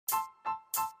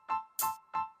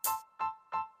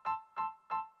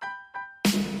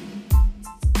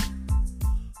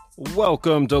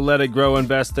Welcome to Let It Grow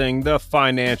Investing, the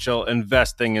financial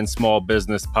investing in small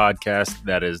business podcast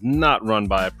that is not run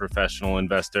by a professional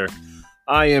investor.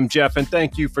 I am Jeff, and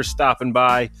thank you for stopping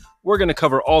by. We're going to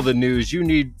cover all the news you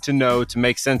need to know to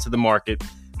make sense of the market,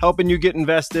 helping you get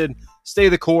invested, stay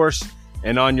the course,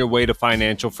 and on your way to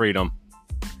financial freedom.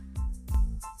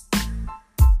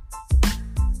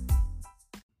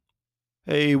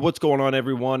 Hey, what's going on,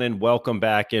 everyone, and welcome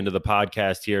back into the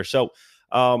podcast here.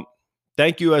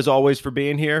 Thank you, as always, for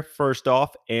being here, first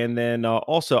off. And then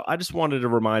also, I just wanted to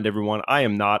remind everyone, I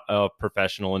am not a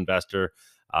professional investor.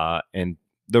 And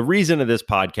the reason of this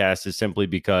podcast is simply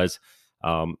because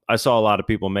I saw a lot of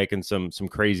people making some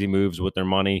crazy moves with their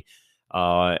money.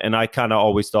 And I kind of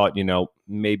always thought,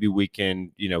 maybe we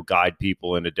can, guide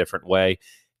people in a different way.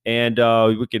 And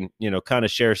we can, kind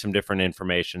of share some different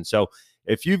information. So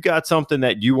if you've got something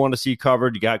that you want to see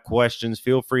covered, you got questions,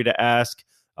 feel free to ask.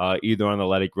 Either on the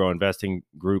Let It Grow Investing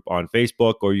group on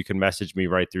Facebook, or you can message me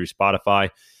right through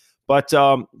Spotify. But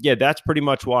that's pretty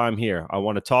much why I'm here. I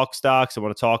want to talk stocks. I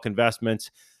want to talk investments,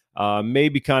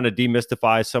 maybe kind of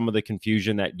demystify some of the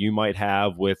confusion that you might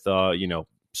have with,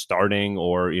 starting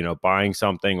or, buying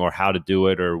something, or how to do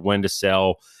it, or when to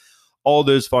sell, all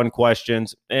those fun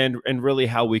questions, and really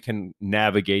how we can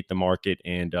navigate the market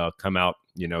and come out,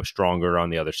 stronger on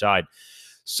the other side.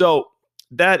 So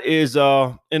that is, in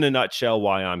a nutshell,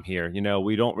 why I'm here.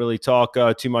 We don't really talk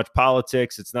too much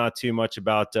politics. It's not too much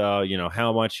about,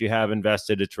 how much you have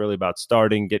invested. It's really about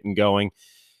starting, getting going,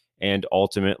 and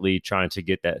ultimately trying to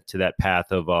get that to that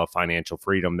path of financial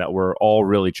freedom that we're all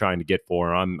really trying to get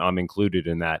for. I'm included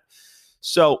in that.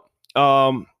 So,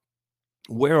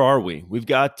 where are we? We've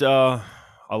got a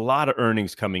lot of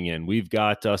earnings coming in. We've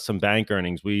got some bank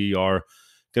earnings. We are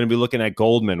going to be looking at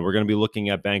Goldman. We're going to be looking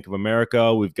at Bank of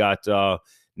America. We've got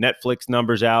Netflix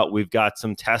numbers out. We've got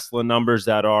some Tesla numbers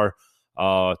that are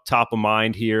top of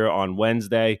mind here on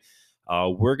Wednesday.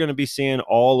 We're going to be seeing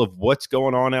all of what's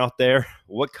going on out there,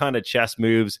 what kind of chess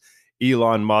moves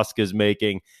Elon Musk is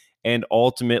making, and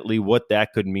ultimately what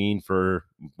that could mean for,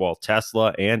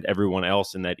 Tesla and everyone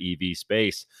else in that EV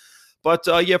space. But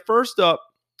first up,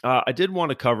 I did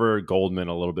want to cover Goldman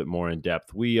a little bit more in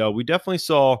depth. We definitely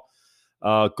saw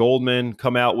Goldman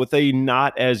come out with a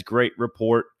not as great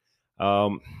report.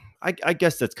 I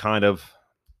guess that's kind of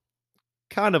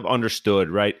understood,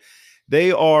 right?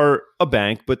 They are a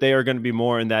bank, but they are going to be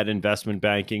more in that investment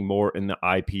banking, more in the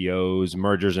IPOs,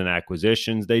 mergers and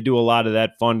acquisitions. They do a lot of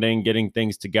that funding, getting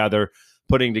things together,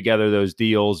 putting together those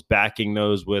deals, backing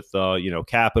those with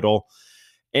capital.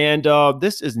 And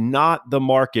this is not the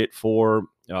market for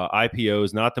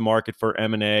IPOs, not the market for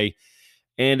M&A.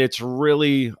 And it's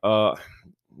really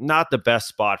not the best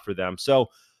spot for them. So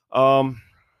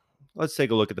let's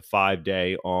take a look at the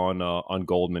 5-day on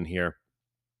Goldman here.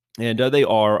 And they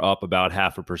are up about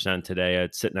 0.5% today.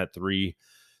 It's sitting at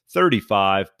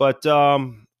 335. But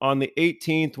on the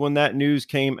 18th, when that news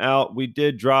came out, we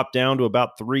did drop down to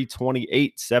about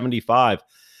 328.75.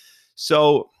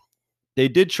 So they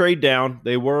did trade down.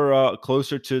 They were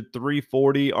closer to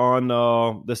 340 on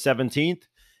the 17th.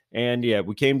 And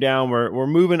we came down. We're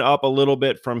moving up a little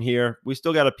bit from here. We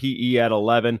still got a PE at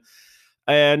 11,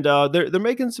 and they're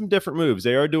making some different moves.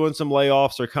 They are doing some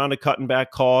layoffs. They're kind of cutting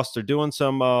back costs. They're doing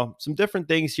some different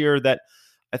things here that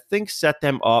I think set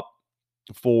them up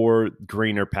for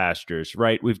greener pastures.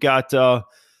 Right? We've got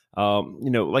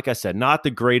like I said, not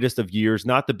the greatest of years,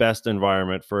 not the best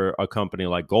environment for a company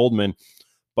like Goldman,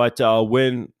 but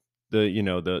when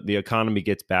the economy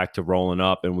gets back to rolling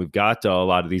up, and we've got a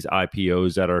lot of these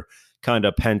IPOs that are kind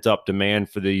of pent up demand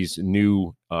for these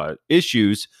new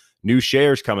issues, new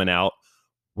shares coming out,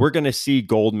 we're going to see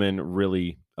Goldman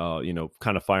really,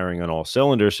 kind of firing on all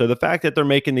cylinders. So the fact that they're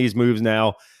making these moves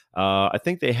now, I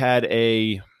think they had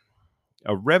a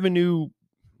revenue.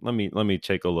 Let me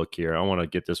take a look here. I want to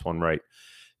get this one right.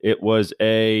 It was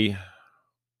a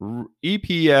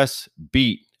EPS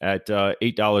beat at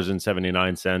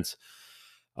 $8.79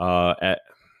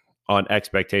 on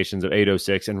expectations of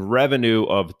 806, and revenue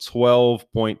of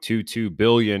 12.22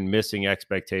 billion, missing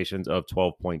expectations of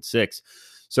 12.6.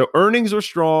 So earnings were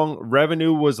strong,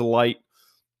 revenue was light,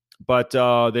 but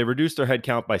they reduced their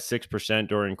headcount by 6%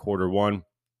 during quarter one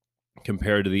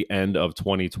compared to the end of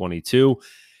 2022.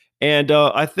 And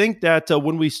I think that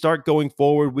when we start going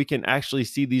forward, we can actually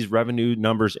see these revenue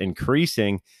numbers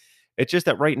increasing. It's just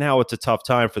that right now it's a tough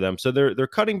time for them. So they're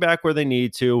cutting back where they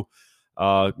need to.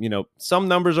 Some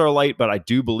numbers are light, but I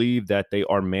do believe that they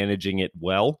are managing it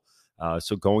well.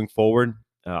 So going forward,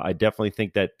 I definitely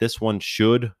think that this one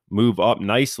should move up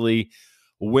nicely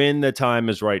when the time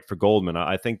is right for Goldman.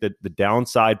 I think that the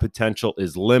downside potential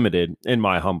is limited, in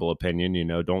my humble opinion.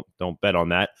 Don't bet on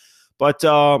that. But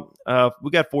we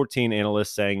got 14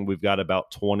 analysts saying we've got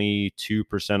about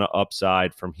 22% of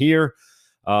upside from here.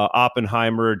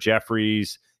 Oppenheimer,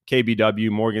 Jefferies, KBW,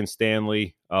 Morgan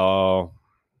Stanley,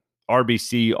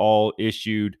 RBC all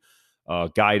issued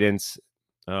guidance.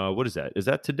 What is that? Is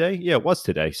that today? Yeah, it was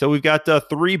today. So we've got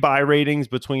 3 buy ratings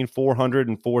between 400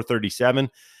 and 437,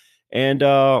 and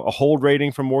a hold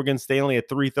rating from Morgan Stanley at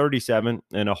 337,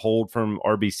 and a hold from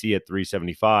RBC at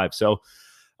 375. So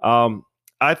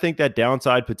I think that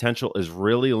downside potential is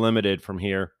really limited from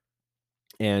here,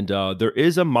 and there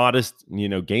is a modest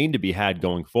gain to be had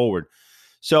going forward.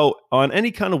 So on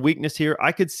any kind of weakness here,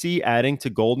 I could see adding to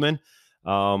Goldman.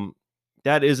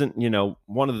 That isn't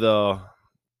one of the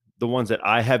ones that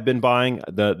I have been buying.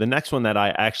 The next one that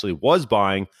I actually was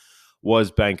buying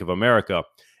was Bank of America,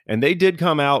 and they did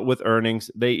come out with earnings.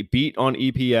 They beat on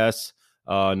EPS,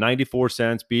 94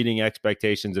 cents, beating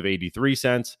expectations of 83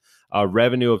 cents.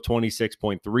 Revenue of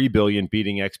 $26.3 billion,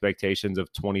 beating expectations of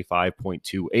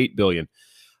 $25.28 billion.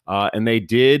 And they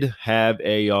did have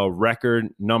a record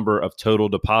number of total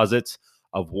deposits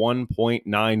of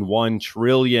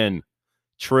 $1.91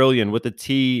 trillion with a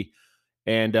T,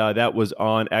 and that was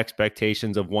on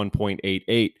expectations of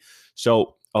 1.88.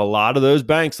 So a lot of those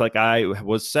banks, like I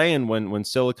was saying, when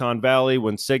Silicon Valley,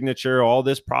 when Signature, all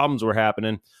this problems were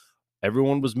happening,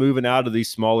 everyone was moving out of these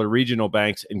smaller regional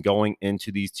banks and going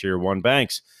into these tier 1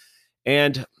 banks.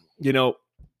 And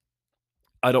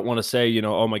I don't want to say,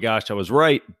 oh my gosh, I was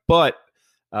right, but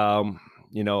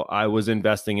I was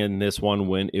investing in this one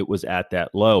when it was at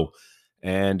that low.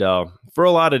 And for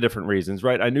a lot of different reasons,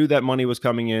 right? I knew that money was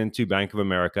coming into Bank of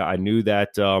America. I knew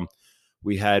that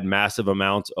we had massive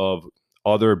amounts of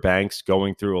other banks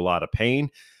going through a lot of pain.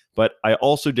 But I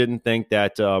also didn't think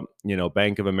that,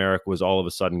 Bank of America was all of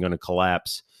a sudden going to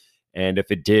collapse. And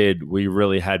if it did, we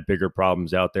really had bigger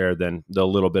problems out there than the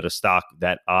little bit of stock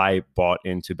that I bought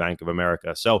into Bank of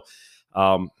America. So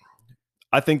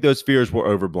I think those fears were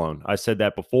overblown. I said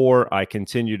that before. I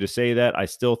continue to say that. I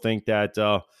still think that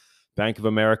Bank of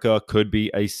America could be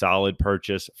a solid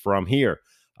purchase from here.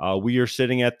 We are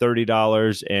sitting at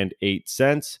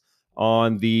 $30.08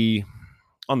 on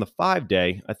the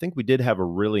 5-day. I think we did have a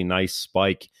really nice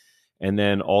spike, and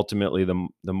then ultimately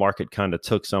the market kind of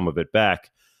took some of it back.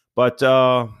 But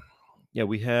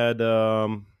we had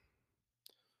a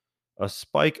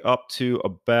spike up to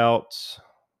about,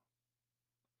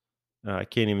 I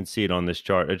can't even see it on this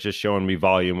chart. It's just showing me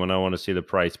volume when I want to see the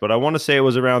price. But I want to say it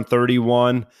was around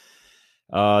 $31,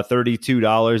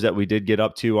 $32 that we did get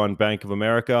up to on Bank of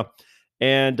America.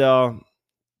 And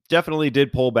definitely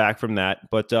did pull back from that.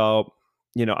 But, I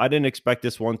didn't expect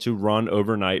this one to run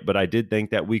overnight. But I did think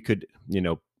that we could,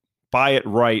 buy it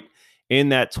right in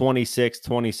that $26,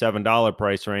 $27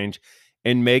 price range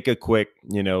and make a quick,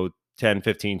 10,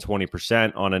 15,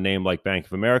 20% on a name like Bank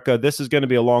of America. This is going to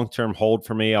be a long-term hold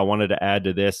for me. I wanted to add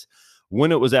to this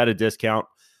when it was at a discount.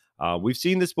 We've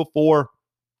seen this before,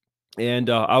 and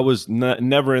I was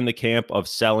never in the camp of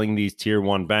selling these tier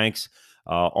 1 banks.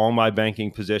 All my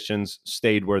banking positions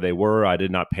stayed where they were. I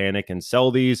did not panic and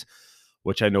sell these,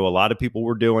 which I know a lot of people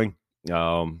were doing.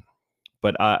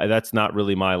 But that's not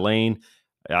really my lane.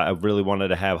 I really wanted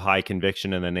to have high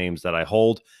conviction in the names that I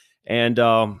hold. And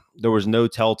there was no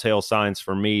telltale signs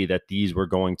for me that these were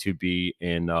going to be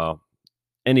in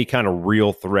any kind of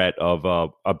real threat of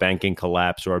a banking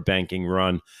collapse or a banking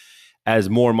run, as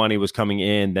more money was coming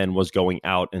in than was going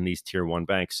out in these tier 1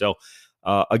 banks. So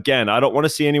again, I don't want to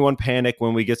see anyone panic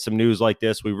when we get some news like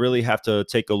this. We really have to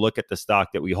take a look at the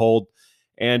stock that we hold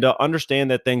and understand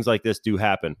that things like this do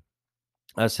happen.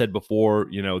 I said before,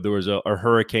 there was a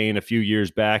hurricane a few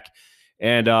years back,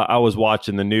 and I was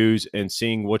watching the news and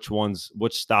seeing which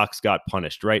stocks got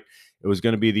punished, right? It was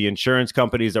going to be the insurance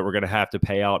companies that were going to have to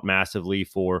pay out massively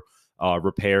for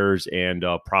repairs and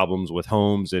problems with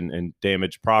homes and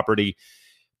damaged property.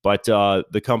 But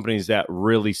the companies that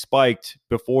really spiked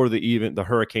before the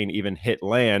hurricane even hit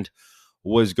land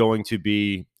was going to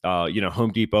be,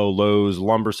 Home Depot, Lowe's,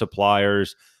 lumber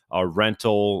suppliers,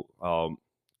 rental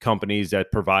companies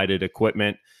that provided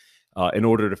equipment in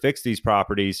order to fix these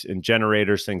properties and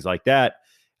generators, things like that.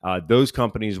 Those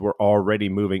companies were already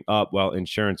moving up while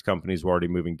insurance companies were already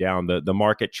moving down. The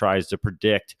market tries to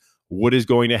predict what is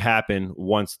going to happen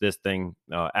once this thing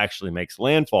actually makes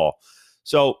landfall.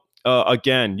 So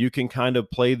again, you can kind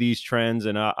of play these trends.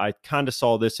 And I kind of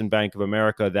saw this in Bank of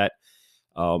America that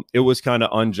it was kind of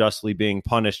unjustly being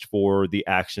punished for the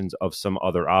actions of some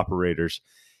other operators.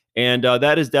 And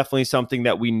that is definitely something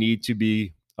that we need to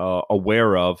be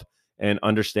aware of and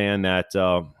understand that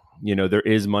there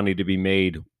is money to be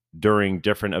made during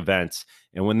different events.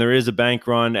 And when there is a bank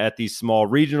run at these small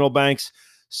regional banks,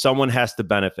 someone has to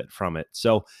benefit from it.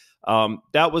 So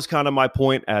that was kind of my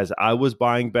point as I was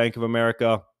buying Bank of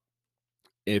America.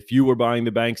 If you were buying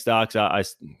the bank stocks, I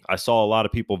saw a lot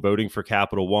of people voting for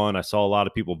Capital One. I saw a lot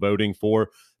of people voting for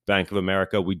Bank of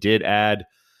America. We did add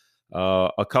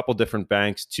a couple different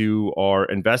banks to our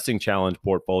investing challenge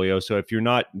portfolio. So if you're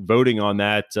not voting on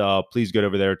that, please get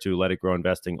over there to Let It Grow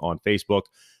Investing on Facebook.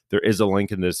 There is a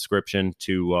link in the description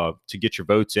to get your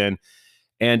votes in.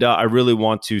 And I really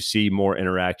want to see more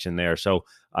interaction there. So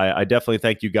I definitely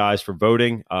thank you guys for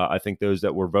voting. I think those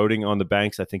that were voting on the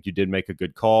banks, I think you did make a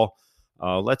good call.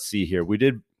 Let's see here. We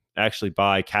did actually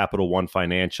buy Capital One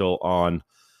Financial on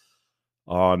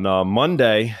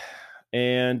Monday,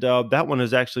 and that one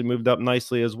has actually moved up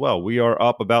nicely as well. We are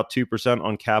up about 2%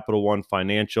 on Capital One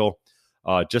Financial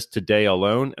just today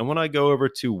alone. And when I go over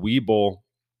to Webull,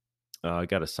 I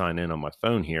got to sign in on my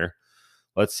phone here.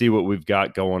 Let's see what we've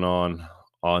got going on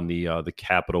the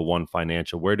Capital One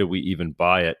Financial. Where did we even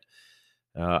buy it?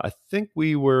 I think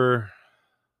we're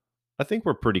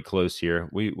pretty close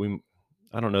here.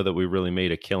 I don't know that we really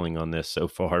made a killing on this so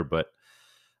far, but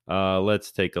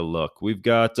let's take a look. We've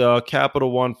got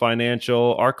Capital One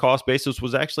Financial. Our cost basis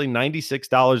was actually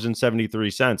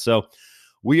 $96.73. So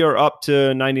we are up to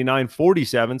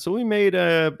 $99.47. So we made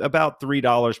about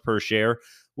 $3 per share,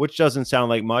 which doesn't sound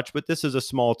like much, but this is a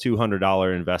small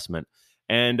 $200 investment.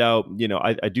 And,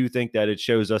 I do think that it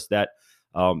shows us that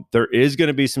there is going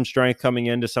to be some strength coming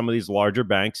into some of these larger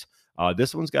banks.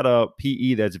 This one's got a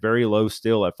PE that's very low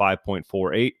still at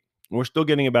 5.48. We're still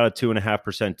getting about a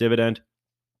 2.5% dividend.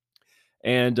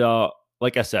 And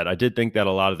like I said, I did think that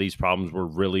a lot of these problems were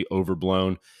really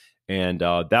overblown. And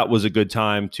that was a good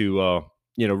time to,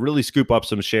 really scoop up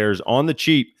some shares on the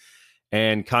cheap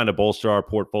and kind of bolster our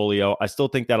portfolio. I still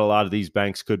think that a lot of these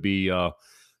banks could be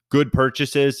good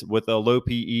purchases with low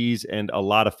PEs and a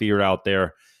lot of fear out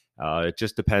there. It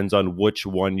just depends on which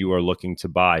one you are looking to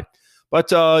buy. But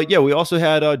we also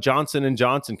had Johnson &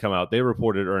 Johnson come out. They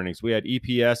reported earnings. We had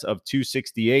EPS of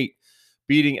 $2.68,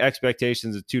 beating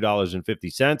expectations of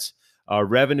 $2.50.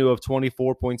 Revenue of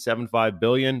 $24.75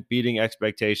 billion, beating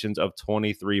expectations of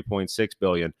 $23.6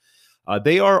 billion.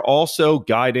 They are also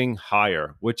guiding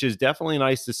higher, which is definitely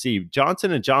nice to see.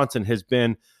 Johnson & Johnson has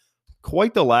been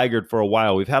quite the laggard for a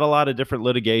while. We've had a lot of different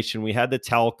litigation. We had the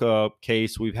talc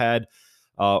case. We've had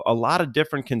a lot of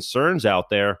different concerns out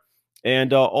there.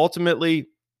 And ultimately,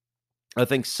 I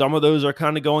think some of those are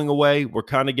kind of going away. We're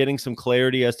kind of getting some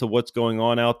clarity as to what's going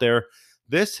on out there.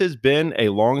 This has been a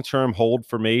long-term hold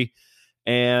for me.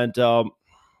 And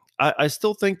I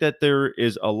still think that there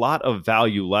is a lot of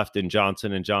value left in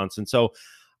Johnson & Johnson. So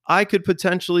I could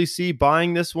potentially see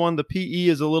buying this one. The PE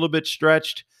is a little bit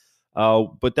stretched,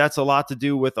 but that's a lot to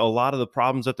do with a lot of the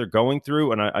problems that they're going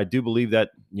through. And I do believe that,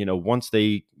 once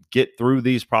they get through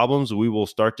these problems, we will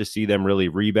start to see them really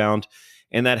rebound.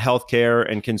 And that healthcare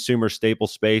and consumer staple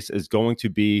space is going to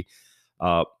be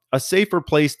a safer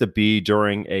place to be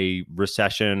during a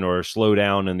recession or a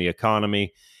slowdown in the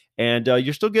economy. And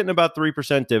you're still getting about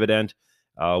 3% dividend.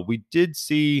 We did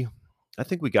see, I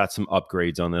think we got some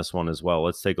upgrades on this one as well.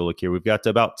 Let's take a look here. We've got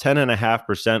about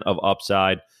 10.5% of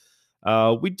upside.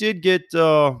 We did get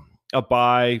a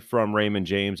buy from Raymond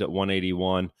James at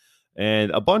 181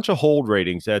 and a bunch of hold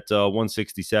ratings at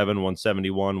 167,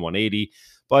 171, 180.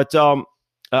 But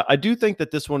I do think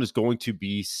that this one is going to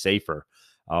be safer.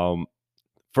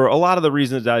 For a lot of the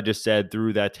reasons that I just said,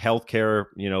 through that healthcare,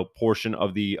 portion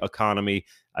of the economy,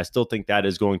 I still think that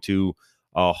is going to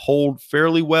hold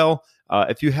fairly well.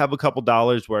 If you have a couple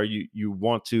dollars where you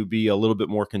want to be a little bit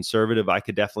more conservative, I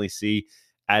could definitely see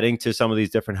adding to some of these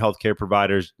different healthcare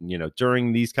providers,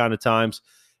 during these kind of times,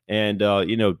 and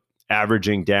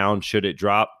averaging down should it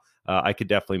drop. I could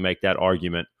definitely make that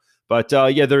argument. But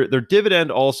their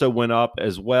dividend also went up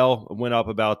as well. It went up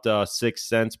about 6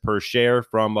 cents per share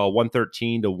from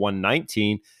 113 to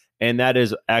 119. And that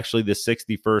is actually the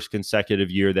 61st consecutive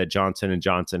year that Johnson &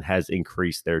 Johnson has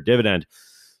increased their dividend.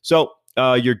 So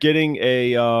you're getting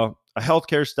a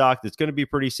healthcare stock that's going to be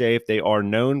pretty safe. They are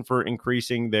known for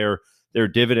increasing their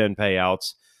dividend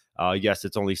payouts. Yes,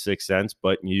 it's only 6 cents,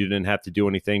 but you didn't have to do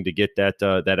anything to get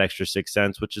that extra 6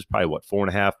 cents, which is probably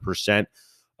 4.5%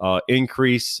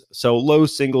 increase. So low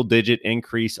single digit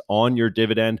increase on your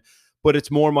dividend, but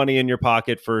it's more money in your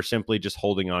pocket for simply just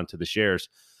holding on to the shares.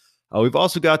 We've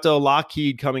also got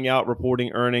Lockheed coming out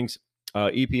reporting earnings,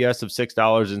 EPS of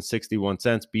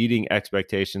 $6.61, beating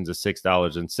expectations of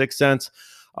 $6.06.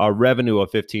 revenue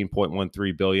of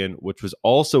 15.13 billion, which was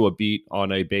also a beat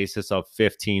on a basis of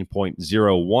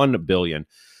 15.01 billion.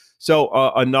 So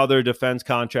another defense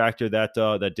contractor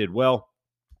that did well.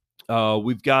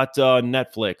 We've got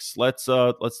Netflix.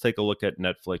 Let's take a look at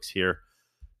Netflix here,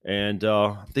 and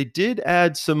they did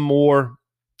add some more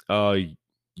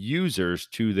users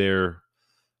to their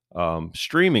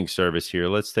streaming service here.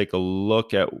 Let's take a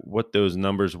look at what those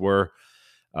numbers were.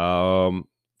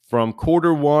 From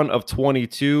quarter one of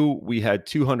 22, we had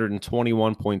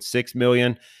 221.6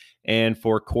 million. And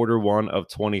for quarter one of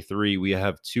 23, we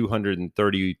have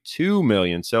 232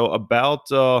 million. So about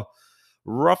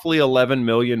roughly 11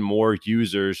 million more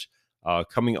users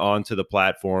coming onto the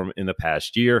platform in the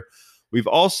past year. We've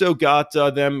also got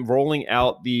them rolling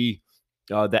out the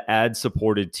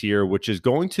ad-supported tier, which is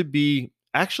going to be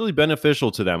actually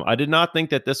beneficial to them. I did not think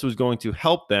that this was going to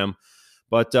help them,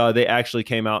 but they actually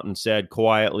came out and said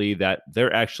quietly that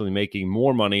they're actually making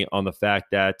more money on the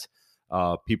fact that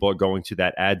people are going to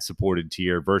that ad-supported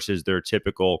tier versus their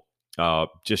typical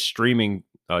just streaming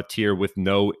tier with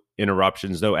no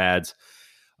interruptions, no ads,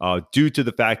 due to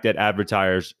the fact that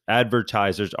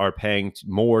advertisers are paying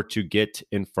more to get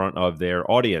in front of their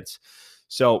audience.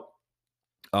 So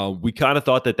we kind of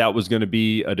thought that was going to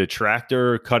be a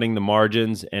detractor, cutting the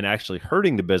margins and actually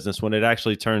hurting the business, when it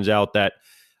actually turns out that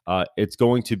it's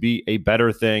going to be a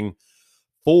better thing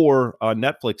for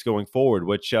Netflix going forward,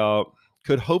 which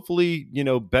could hopefully,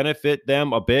 benefit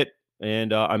them a bit.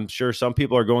 And I'm sure some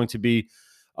people are going to be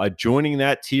joining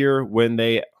that tier when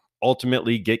they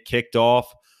ultimately get kicked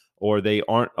off, or they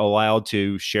aren't allowed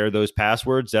to share those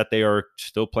passwords that they are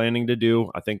still planning to do.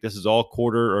 I think this is all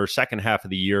quarter or second half of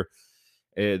the year.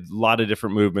 A lot of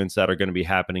different movements that are going to be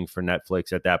happening for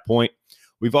Netflix at that point.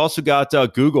 We've also got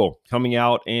Google coming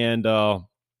out and,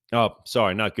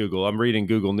 sorry, not Google. I'm reading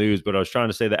Google News, but I was trying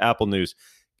to say the Apple News.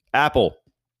 Apple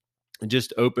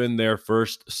just opened their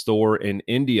first store in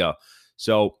India.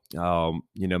 So,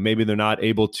 maybe they're not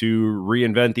able to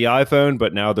reinvent the iPhone,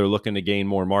 but now they're looking to gain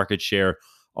more market share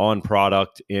on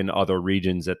product in other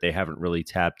regions that they haven't really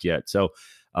tapped yet. So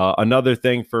another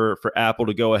thing for Apple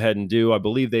to go ahead and do, I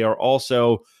believe they are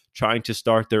also trying to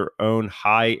start their own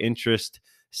high interest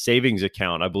savings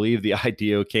account. I believe the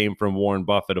idea came from Warren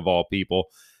Buffett, of all people,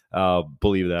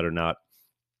 believe that or not.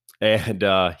 And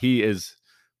he is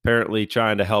apparently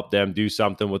trying to help them do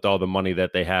something with all the money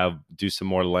that they have, do some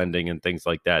more lending and things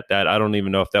like that. That I don't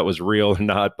even know if that was real or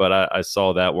not, but I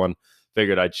saw that one,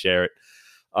 figured I'd share it.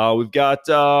 We've got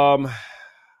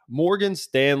Morgan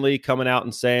Stanley coming out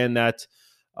and saying that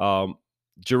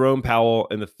Jerome Powell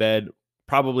and the Fed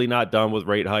probably not done with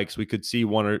rate hikes. We could see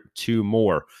one or two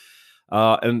more.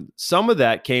 And some of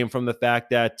that came from the fact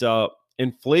that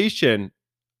inflation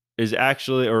is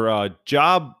actually, or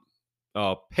job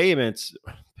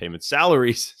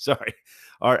salaries, sorry,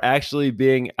 are actually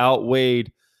being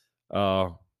outweighed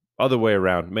other way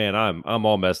around. Man, I'm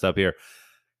all messed up here.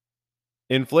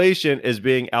 Inflation is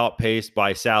being outpaced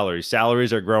by salaries.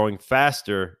 Salaries are growing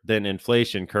faster than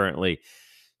inflation currently.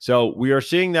 So we are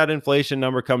seeing that inflation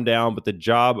number come down, but the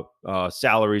job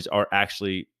salaries are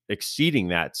actually exceeding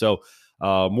that. So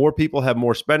more people have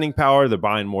more spending power. They're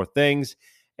buying more things.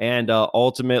 And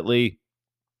ultimately,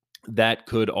 that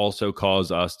could also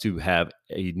cause us to have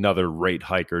another rate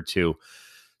hike or two.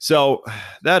 So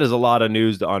that is a lot of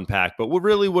news to unpack. But what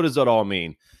does that all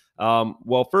mean?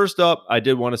 Well, first up, I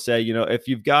did want to say, if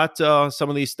you've got some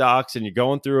of these stocks and you're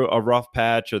going through a rough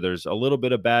patch, or there's a little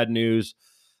bit of bad news,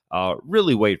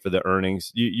 really wait for the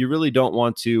earnings. You really don't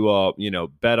want to,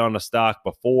 bet on a stock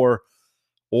before,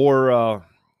 or,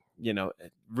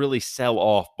 really sell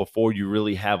off before you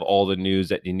really have all the news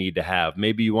that you need to have.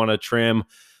 Maybe you want to trim,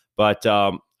 but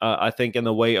I think in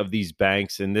the way of these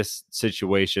banks in this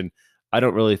situation, I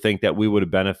don't really think that we would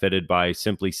have benefited by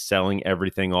simply selling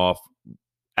everything off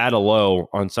at a low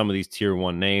on some of these tier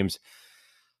one names.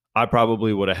 I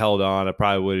probably would have held on. I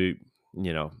probably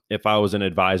would, if I was an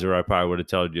advisor, I probably would have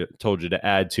told you to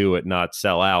add to it, not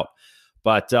sell out.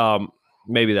 But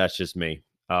maybe that's just me.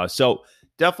 So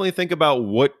definitely think about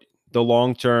what the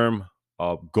long-term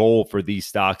goal for these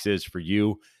stocks is for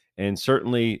you. And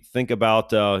certainly think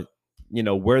about,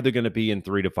 where they're going to be in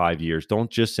 3 to 5 years. Don't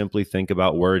just simply think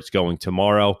about where it's going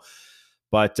tomorrow,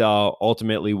 but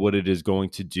ultimately what it is going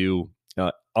to do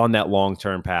on that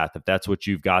long-term path. If that's what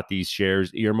you've got these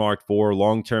shares earmarked for,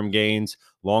 long-term gains,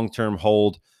 long-term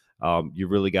hold, you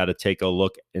really got to take a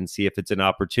look and see if it's an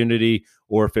opportunity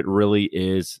or if it really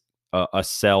is a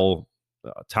sell,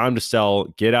 time to sell,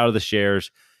 get out of the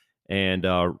shares. And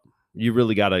you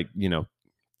really got to,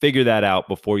 figure that out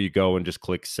before you go and just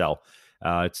click sell.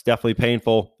 It's definitely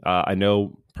painful. I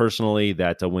know personally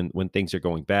that when things are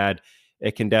going bad,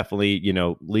 it can definitely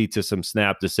lead to some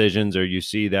snap decisions, or you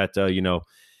see that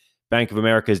Bank of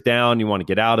America is down, you want to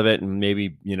get out of it and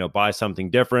maybe buy something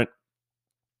different.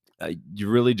 You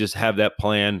really just have that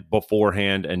plan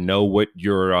beforehand and know what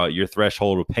your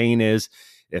threshold of pain is.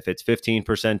 If it's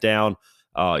 15% down,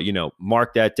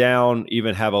 mark that down.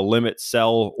 Even have a limit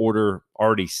sell order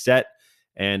already set,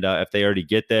 and if they already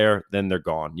get there, then they're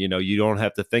gone. You don't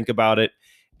have to think about it,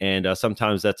 and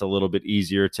sometimes that's a little bit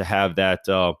easier to have that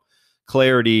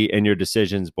clarity in your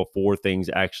decisions before things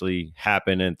actually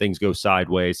happen and things go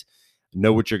sideways.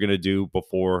 Know what you're going to do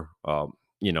before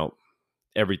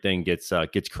everything gets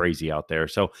crazy out there.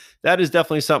 So that is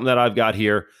definitely something that I've got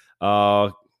here.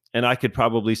 And I could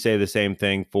probably say the same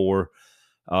thing for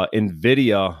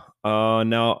NVIDIA.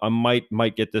 Now I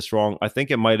might get this wrong. I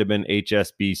think it might have been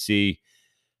HSBC.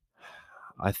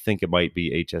 I think it might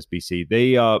be HSBC.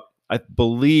 They, I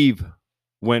believe,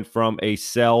 went from a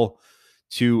sell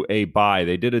to a buy.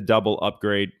 They did a double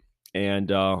upgrade,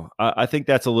 and I think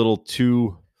that's a little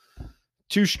too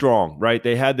strong, right?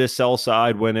 They had this sell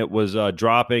side when it was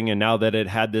dropping, and now that it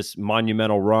had this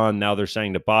monumental run, now they're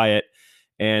saying to buy it.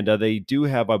 And they do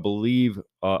have, I believe,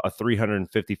 a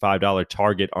 $355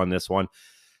 target on this one.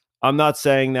 I'm not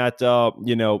saying that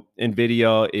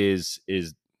NVIDIA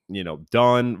is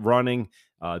done running.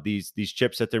 These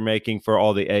chips that they're making for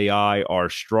all the AI are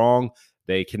strong.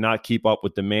 They cannot keep up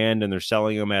with demand, and they're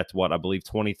selling them at what I believe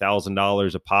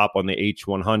 $20,000 a pop on the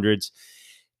H100s.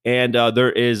 And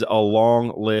there is a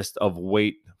long list of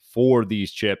wait for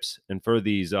these chips and for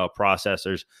these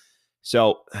processors.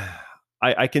 So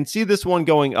I can see this one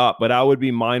going up, but I would be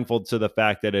mindful to the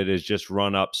fact that it has just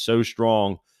run up so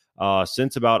strong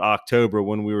since about October,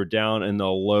 when we were down in the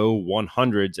low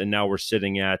 100s, and now we're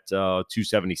sitting at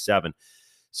 277.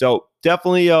 So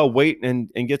definitely wait and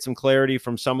get some clarity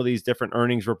from some of these different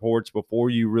earnings reports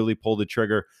before you really pull the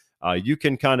trigger. You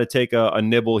can kind of take a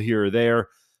nibble here or there.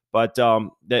 But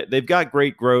they've got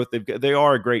great growth. They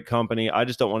are a great company. I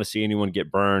just don't want to see anyone get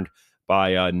burned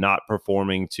by not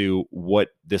performing to what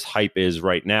this hype is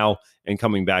right now and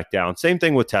coming back down. Same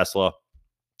thing with Tesla.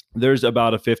 There's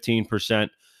about a 15%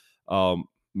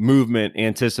 movement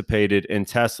anticipated in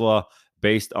Tesla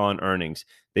based on earnings.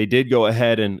 They did go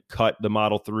ahead and cut the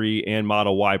Model 3 and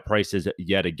Model Y prices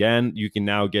yet again. You can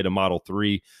now get a Model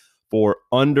 3 for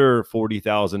under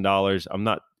 $40,000. I'm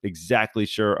not exactly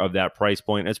sure of that price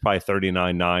point. It's probably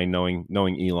 $39,900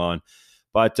 knowing Elon.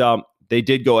 But they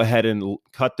did go ahead and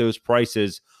cut those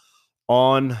prices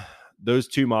on those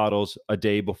two models a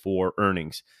day before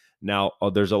earnings. Now,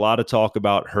 there's a lot of talk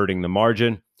about hurting the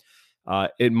margin.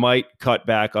 It might cut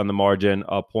back on the margin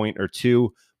a point or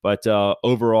two, but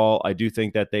overall, I do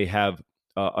think that they have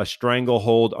a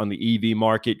stranglehold on the EV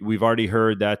market. We've already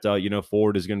heard that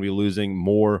Ford is going to be losing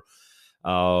more.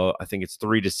 I think it's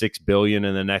 $3 to $6 billion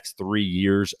in the next 3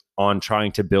 years on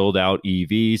trying to build out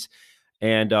EVs,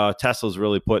 and Tesla's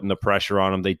really putting the pressure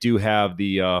on them. They do have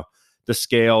the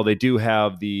scale, they do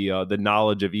have the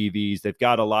knowledge of EVs. They've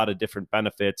got a lot of different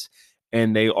benefits,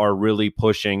 and they are really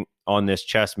pushing on this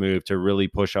chess move to really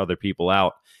push other people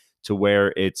out to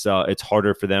where it's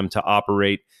harder for them to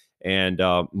operate and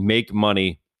make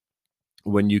money,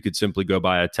 when you could simply go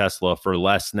buy a Tesla for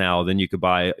less now than you could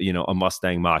buy, a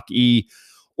Mustang Mach-E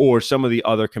or some of the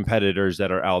other competitors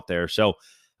that are out there. So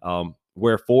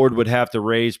where Ford would have to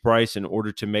raise price in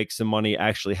order to make some money,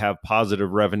 actually have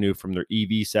positive revenue from their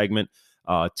EV segment,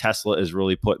 Tesla is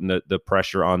really putting the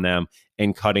pressure on them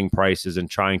and cutting prices and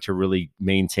trying to really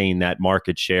maintain that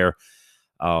market share.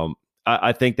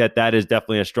 I think that is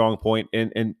definitely a strong point,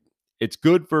 and it's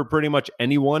good for pretty much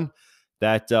anyone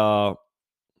that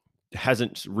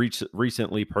hasn't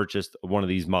recently purchased one of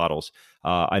these models.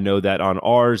 I know that on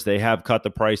ours, they have cut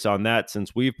the price on that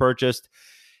since we've purchased.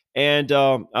 And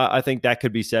I think that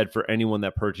could be said for anyone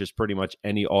that purchased pretty much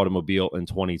any automobile in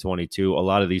 2022. A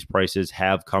lot of these prices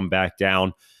have come back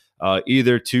down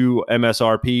either to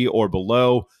MSRP or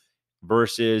below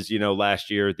versus, last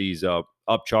year, these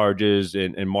upcharges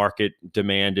and market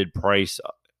demanded price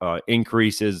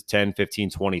increases, $10,000,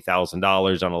 $15,000,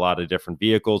 $20,000 on a lot of different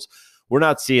vehicles. We're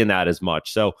not seeing that as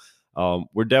much. So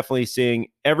we're definitely seeing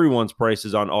everyone's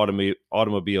prices on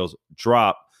automobiles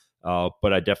drop.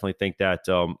 But I definitely think that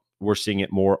we're seeing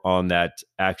it more on that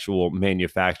actual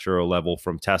manufacturer level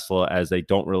from Tesla, as they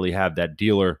don't really have that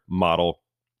dealer model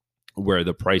where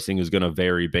the pricing is going to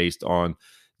vary based on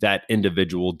that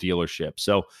individual dealership.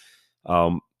 So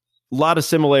a lot of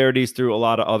similarities through a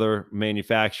lot of other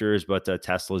manufacturers, but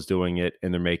Tesla's doing it,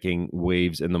 and they're making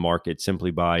waves in the market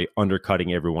simply by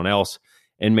undercutting everyone else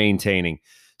and maintaining.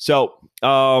 So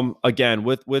again,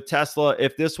 with Tesla,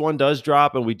 if this one does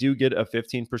drop and we do get a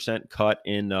 15% cut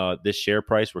in this share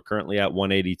price, we're currently at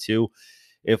 182.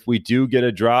 If we do get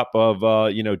a drop of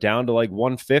down to like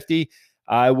 150,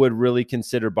 I would really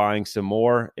consider buying some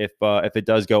more. If it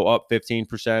does go up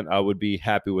 15%, I would be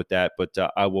happy with that, but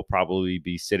I will probably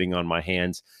be sitting on my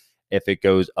hands if it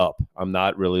goes up. I'm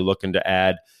not really looking to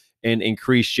add and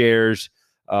increase shares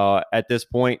at this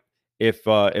point if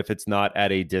it's not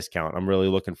at a discount. I'm really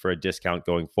looking for a discount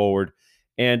going forward.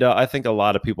 And I think a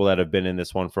lot of people that have been in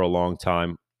this one for a long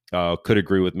time could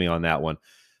agree with me on that one.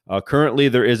 Currently,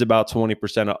 there is about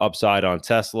 20% of upside on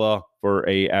Tesla for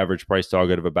a average price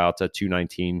target of about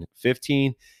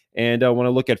 219.15. And when I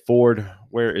look at Ford,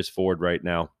 where is Ford right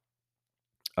now?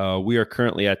 We are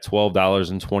currently at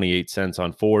 $12.28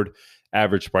 on Ford,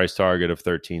 average price target of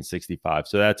 $13.65.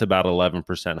 So that's about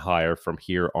 11% higher from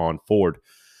here on Ford.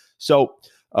 So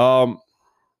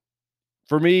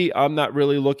for me, I'm not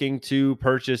really looking to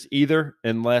purchase either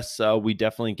unless we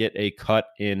definitely get a cut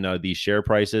in these share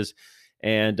prices.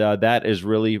 And that is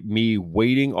really me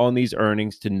waiting on these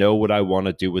earnings to know what I want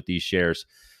to do with these shares.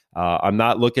 I'm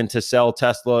not looking to sell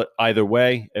Tesla either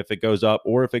way, if it goes up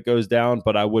or if it goes down,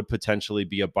 but I would potentially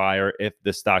be a buyer if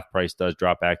the stock price does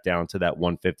drop back down to that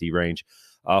 150 range.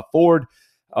 Ford,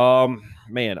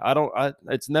 man,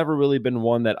 it's never really been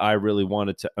one that I really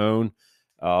wanted to own.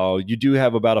 You do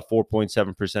have about a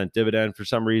 4.7% dividend. For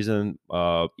some reason,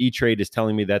 E-Trade is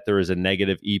telling me that there is a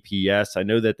negative EPS. I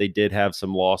know that they did have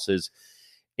some losses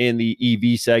in the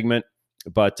EV segment,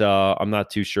 but I'm not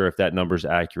too sure if that number is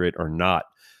accurate or not.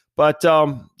 But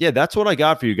yeah, that's what I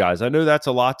got for you guys. I know that's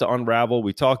a lot to unravel.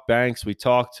 We talked banks, we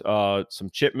talked some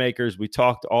chip makers, we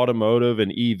talked automotive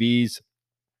and EVs,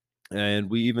 and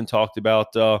we even talked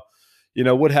about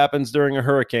what happens during a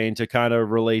hurricane to kind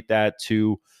of relate that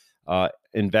to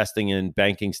investing in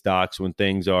banking stocks when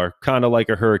things are kind of like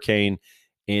a hurricane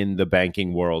in the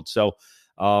banking world. So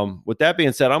with that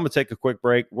being said, I'm going to take a quick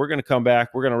break. We're going to come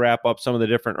back. We're going to wrap up some of the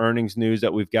different earnings news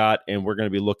that we've got, and we're going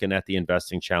to be looking at the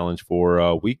investing challenge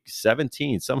for week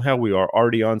 17. Somehow we are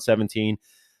already on 17.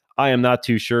 I am not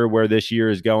too sure where this year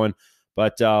is going,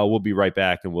 but we'll be right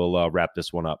back and we'll wrap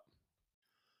this one up.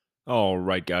 All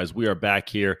right, guys, we are back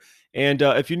here. And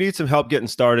if you need some help getting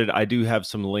started, I do have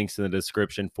some links in the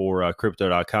description for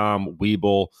crypto.com,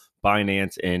 Webull,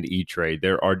 Binance, and E-Trade.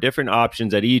 There are different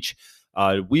options at each.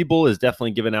 Webull is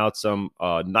definitely giving out some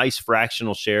nice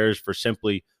fractional shares for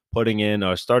simply putting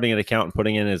in, starting an account and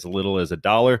putting in as little as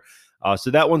 $1.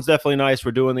 So that one's definitely nice.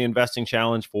 We're doing the investing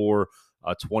challenge for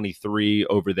 23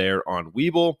 over there on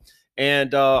Webull.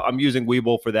 And I'm using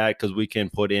Webull for that because we can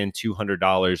put in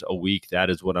 $200 a week. That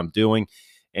is what I'm doing.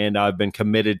 And I've been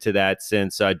committed to that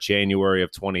since January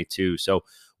of 22. So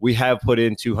we have put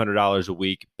in $200 a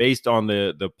week based on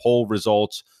the poll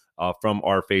results from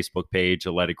our Facebook page,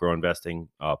 the Let It Grow Investing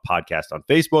podcast on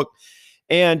Facebook.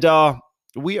 And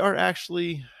we are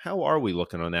actually, how are we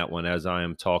looking on that one as I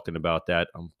am talking about that?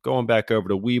 I'm going back over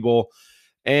to Webull,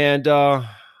 and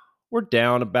we're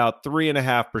down about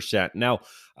 3.5%. Now,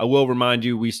 I will remind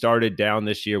you, we started down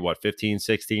this year, 15,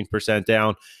 16%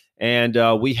 down. And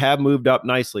we have moved up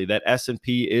nicely. That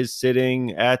S&P is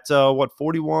sitting at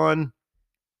 41?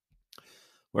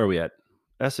 Where are we at?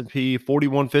 S&P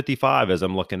 4155 as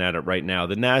I'm looking at it right now.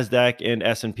 The NASDAQ and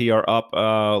S&P are up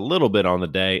a little bit on the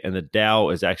day, and the Dow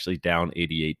is actually down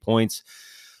 88 points.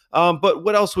 But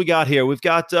what else we got here? We've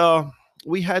got...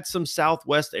 we had some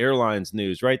Southwest Airlines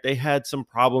news, right? They had some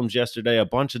problems yesterday, a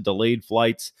bunch of delayed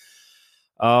flights.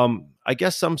 I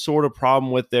guess some sort of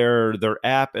problem with their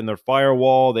app and their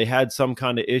firewall. They had some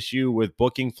kind of issue with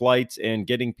booking flights and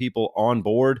getting people on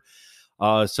board.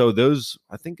 So those,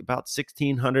 I think about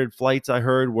 1,600 flights I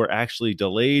heard were actually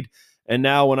delayed. And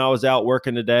now when I was out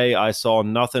working today, I saw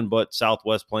nothing but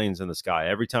Southwest planes in the sky.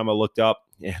 Every time I looked up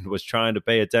and was trying to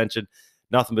pay attention,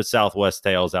 nothing but Southwest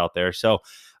tails out there. So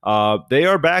they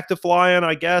are back to flying,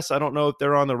 I guess. I don't know if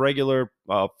they're on the regular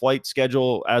flight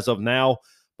schedule as of now,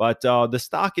 but the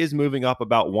stock is moving up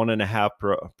about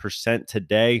 1.5%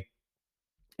 today.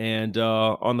 And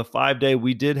on the 5-day,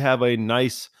 we did have a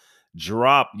nice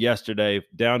drop yesterday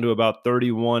down to about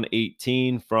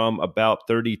 31.18 from about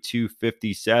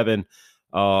 32.57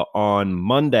 on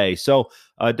Monday. So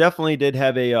definitely did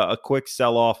have a quick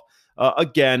sell-off.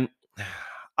 Again,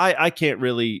 I can't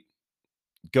really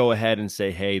go ahead and say,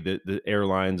 hey, the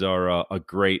airlines are a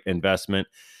great investment.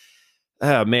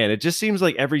 Man, it just seems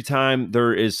like every time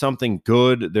there is something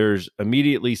good, there's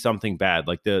immediately something bad.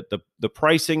 Like the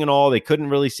pricing and all, they couldn't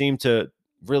really seem to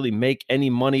really make any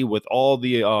money with all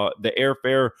the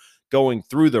airfare going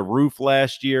through the roof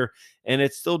last year, and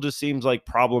it still just seems like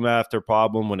problem after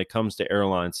problem when it comes to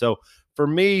airlines. So for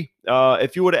me,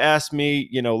 if you would have asked me,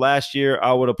 last year,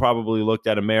 I would have probably looked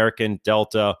at American,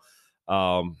 Delta,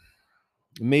 um,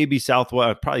 maybe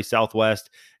Southwest, probably Southwest,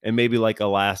 and maybe like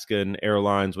Alaskan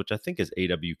Airlines, which I think is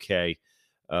AWK.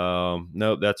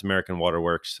 No, that's American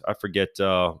Waterworks. I forget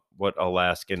what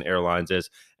Alaskan Airlines is.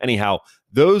 Anyhow,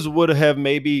 those would have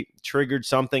maybe triggered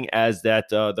something as that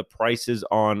the prices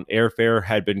on airfare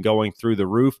had been going through the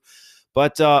roof.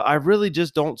 But I really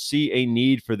just don't see a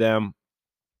need for them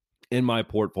in my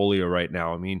portfolio right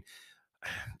now. I mean,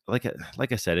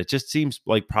 like I said, it just seems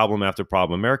like problem after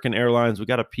problem. American Airlines, we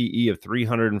got a PE of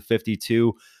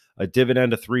 352, a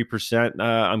dividend of 3%.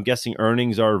 I'm guessing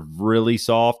earnings are really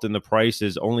soft and the price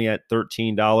is only at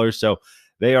 $13. So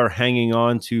they are hanging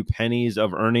on to pennies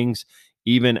of earnings,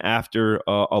 even after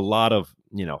a lot of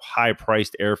high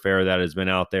priced airfare that has been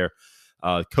out there.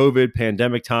 COVID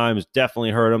pandemic times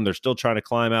definitely hurt them. They're still trying to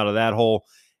climb out of that hole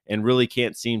and really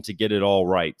can't seem to get it all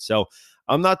right. So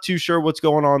I'm not too sure what's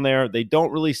going on there. They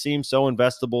don't really seem so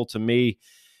investable to me.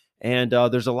 And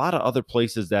there's a lot of other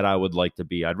places that I would like to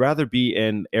be. I'd rather be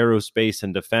in aerospace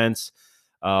and defense.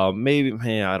 Maybe,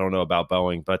 I don't know about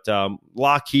Boeing, but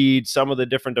Lockheed, some of the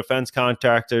different defense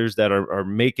contractors that are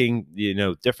making,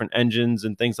 different engines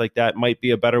and things like that might be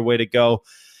a better way to go.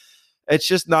 It's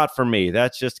just not for me.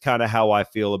 That's just kind of how I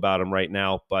feel about them right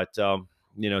now. But, to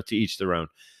each their own.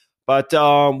 But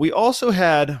we also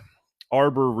had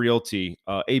Arbor Realty,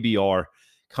 ABR,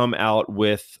 come out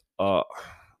with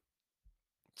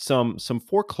some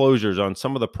foreclosures on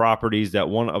some of the properties that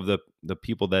one of the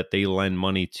people that they lend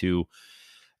money to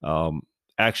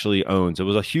actually owns. It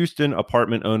was a Houston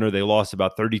apartment owner. They lost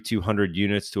about 3,200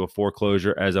 units to a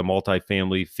foreclosure as a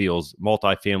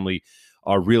multifamily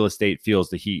real estate feels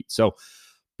the heat. So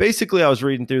basically, I was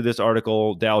reading through this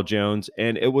article, Dow Jones,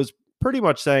 and it was pretty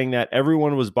much saying that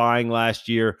everyone was buying last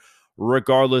year,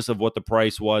 regardless of what the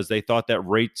price was. They thought that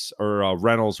rates or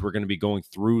rentals were going to be going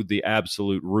through the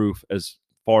absolute roof as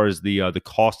far as the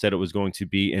cost that it was going to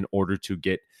be in order to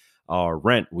get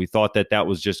rent. We thought that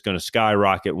was just going to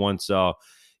skyrocket once the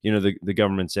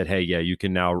government said, hey, yeah, you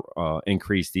can now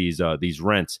increase these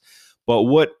rents. But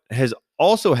what has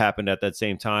also happened at that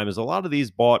same time is a lot of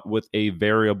these bought with a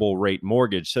variable rate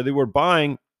mortgage. So they were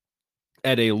buying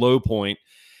at a low point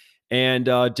and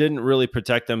didn't really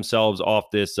protect themselves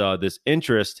off this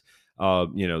interest,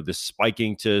 this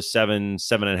spiking to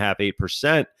 7.5%,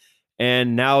 8%.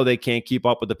 And now they can't keep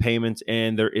up with the payments,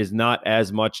 and there is not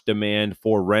as much demand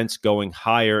for rents going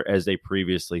higher as they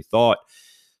previously thought.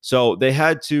 So they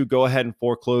had to go ahead and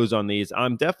foreclose on these.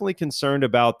 I'm definitely concerned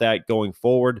about that going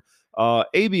forward.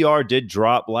 ABR did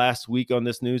drop last week on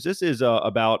this news. This is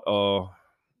about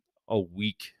a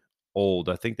week old.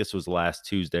 I think this was last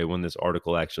Tuesday when this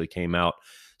article actually came out.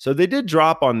 So they did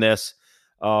drop on this,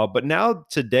 but now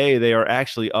today they are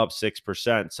actually up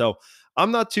 6%. So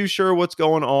I'm not too sure what's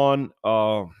going on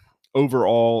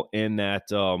overall in that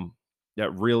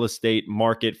real estate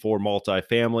market for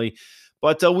multifamily.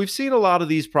 But we've seen a lot of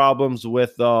these problems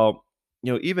with even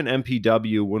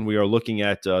MPW when we are looking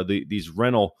at these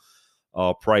rental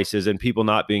prices and people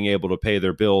not being able to pay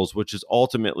their bills, which is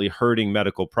ultimately hurting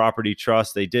Medical Property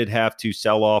Trust. They did have to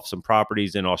sell off some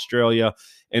properties in Australia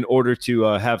in order to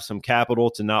have some capital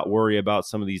to not worry about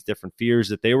some of these different fears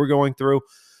that they were going through.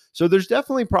 So there's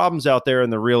definitely problems out there in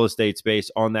the real estate space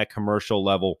on that commercial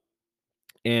level.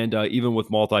 And even with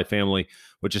multifamily,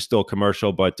 which is still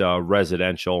commercial, but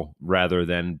residential rather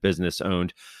than business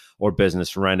owned or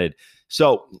business rented.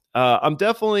 So I'm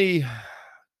definitely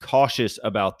cautious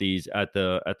about these at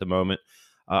the moment.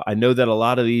 I know that a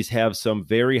lot of these have some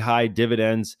very high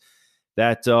dividends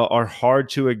that are hard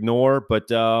to ignore, but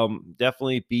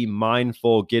definitely be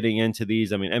mindful getting into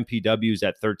these. I mean, MPW is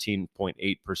at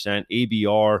 13.8%.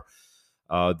 ABR,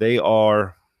 they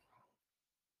are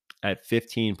at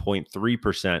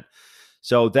 15.3%.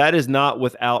 So that is not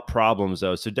without problems,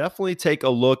 though. So definitely take a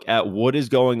look at what is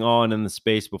going on in the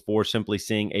space before simply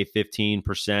seeing a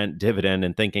 15% dividend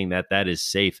and thinking that is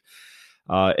safe.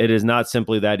 It is not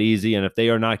simply that easy. And if they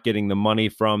are not getting the money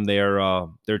from their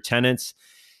tenants,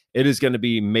 it is going to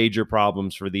be major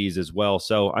problems for these as well.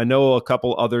 So I know a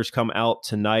couple others come out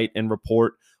tonight and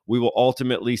report. We will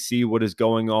ultimately see what is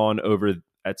going on over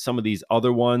at some of these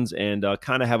other ones and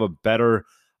kind of have a better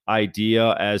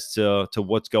idea as to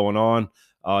what's going on.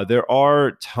 There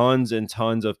are tons and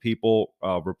tons of people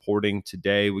reporting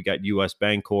today. We got US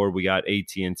Bancorp, we got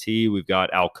AT&T, we've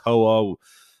got Alcoa.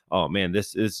 Oh man,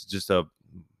 this is just a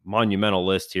monumental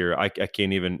list here. I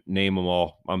can't even name them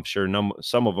all. I'm sure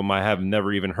some of them I have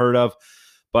never even heard of,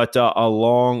 but a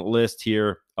long list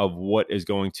here of what is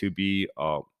going to be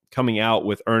coming out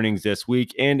with earnings this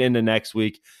week and into next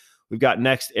week. We've got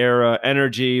NextEra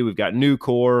Energy, we've got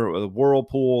Nucor,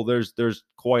 Whirlpool. There's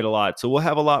quite a lot. So we'll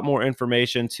have a lot more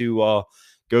information to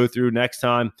go through next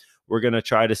time. We're going to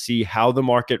try to see how the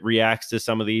market reacts to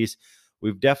some of these.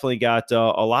 We've definitely got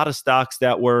a lot of stocks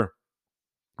that were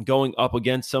going up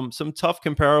against some tough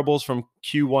comparables from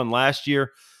Q1 last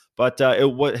year. But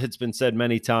what has been said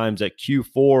many times that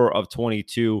Q4 of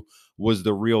 22 was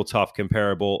the real tough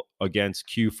comparable against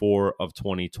Q4 of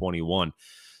 2021.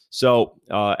 So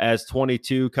as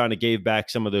 22 kind of gave back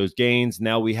some of those gains,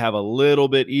 now we have a little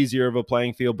bit easier of a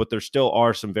playing field, but there still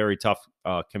are some very tough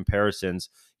comparisons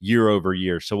year over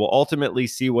year. So we'll ultimately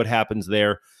see what happens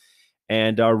there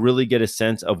and really get a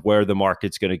sense of where the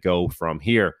market's going to go from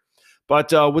here.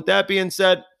 But with that being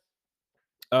said,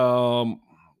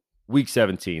 week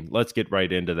 17, let's get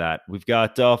right into that. We've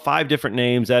got 5 different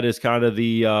names. That is kind of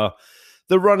the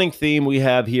running theme we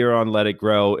have here on Let It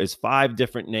Grow is 5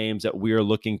 different names that we are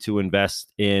looking to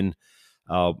invest in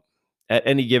at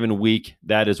any given week.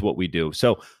 That is what we do.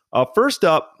 So first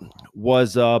up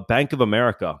was Bank of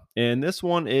America. And this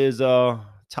one is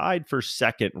tied for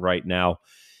second right now.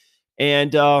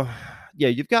 And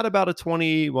you've got about a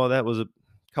 20. Well, that was a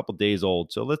couple days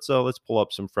old. So let's pull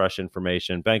up some fresh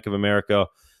information. Bank of America,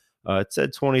 it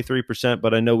said 23%,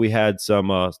 but I know we had some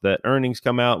that earnings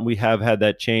come out and we have had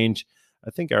that change. I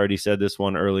think I already said this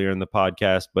one earlier in the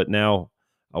podcast, but now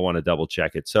I want to double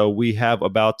check it. So we have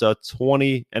about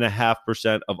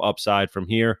 20.5% of upside from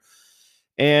here.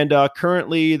 And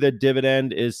currently the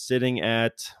dividend is sitting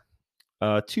at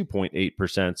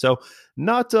 2.8%. So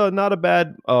not a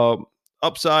bad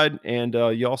upside. And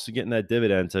you're also getting that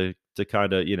dividend to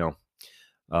kind of,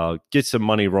 get some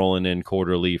money rolling in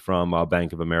quarterly from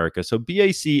Bank of America. So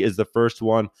BAC is the first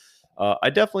one.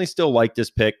 I definitely still like this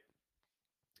pick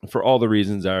for all the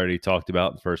reasons I already talked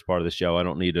about in the first part of the show. I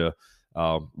don't need to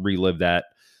relive that.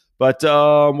 But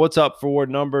what's up for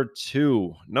number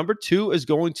 2? Number 2 is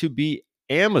going to be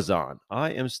Amazon.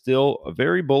 I am still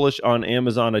very bullish on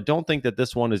Amazon. I don't think that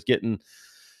this one is getting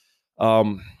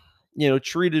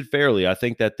treated fairly. I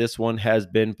think that this one has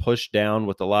been pushed down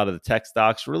with a lot of the tech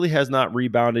stocks, really has not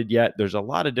rebounded yet. There's a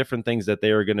lot of different things that they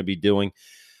are going to be doing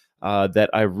that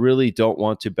I really don't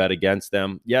want to bet against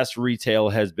them. Yes, retail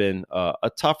has been a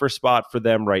tougher spot for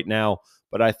them right now,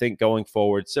 but I think going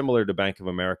forward, similar to Bank of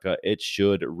America, it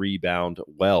should rebound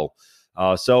well.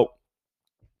 So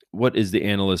what is the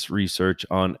analyst research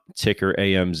on ticker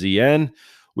AMZN?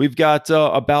 We've got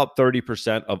about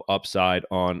 30% of upside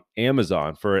on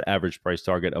Amazon for an average price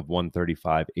target of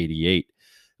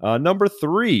 $135.88. Number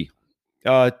 3,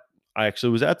 I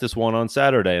actually was at this one on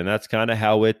Saturday, and that's kind of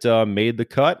how it made the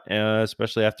cut,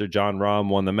 especially after Jon Rahm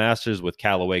won the Masters with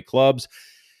Callaway Clubs.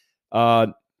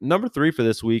 Number 3 for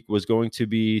this week was going to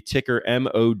be ticker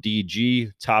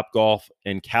MODG, Topgolf,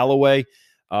 and Callaway.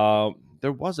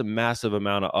 There was a massive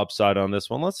amount of upside on this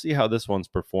one. Let's see how this one's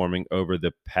performing over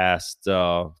the past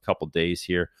couple days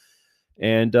here.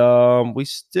 And we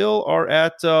still are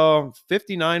at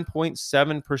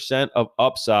 59.7% of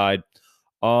upside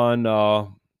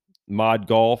on Mod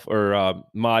Golf or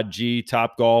Mod G,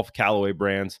 Topgolf, Callaway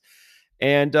brands.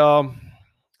 And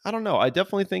I don't know. I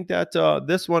definitely think that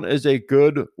this one is a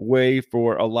good way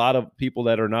for a lot of people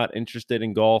that are not interested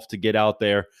in golf to get out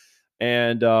there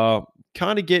and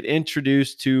kind of get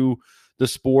introduced to the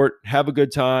sport, have a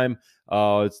good time.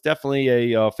 It's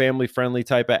definitely a family-friendly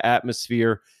type of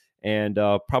atmosphere and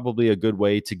probably a good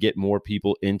way to get more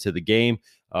people into the game.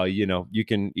 You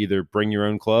can either bring your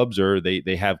own clubs or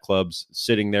they have clubs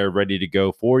sitting there ready to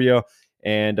go for you.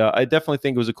 And I definitely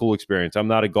think it was a cool experience. I'm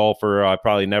not a golfer. I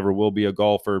probably never will be a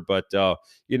golfer, but to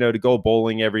go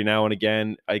bowling every now and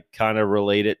again, I kind of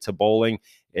relate it to bowling.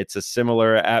 It's a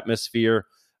similar atmosphere.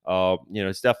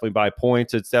 It's definitely by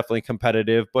points. It's definitely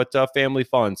competitive, but family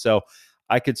fun. So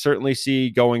I could certainly see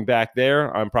going back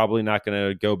there. I'm probably not going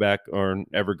to go back or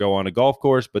ever go on a golf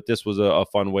course, but this was a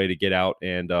fun way to get out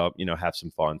and, have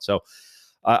some fun. So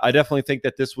I definitely think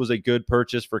that this was a good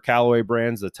purchase for Callaway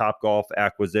Brands, the Topgolf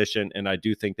acquisition. And I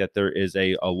do think that there is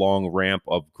a long ramp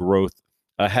of growth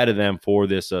ahead of them for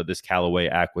this Callaway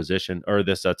acquisition or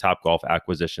this Topgolf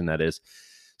acquisition that is.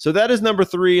 So that is number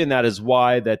 3, and that is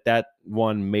why that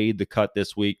one made the cut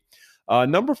this week.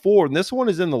 Number 4, and this one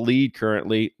is in the lead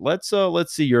currently. Let's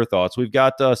see your thoughts. We've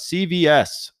got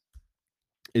CVS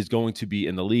is going to be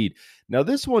in the lead. Now,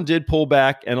 this one did pull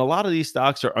back, and a lot of these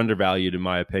stocks are undervalued, in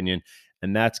my opinion.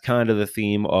 And that's kind of the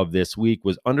theme of this week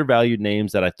was undervalued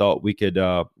names that I thought we could,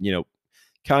 catch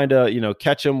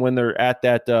them when they're at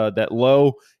that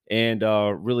low and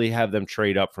really have them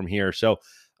trade up from here. So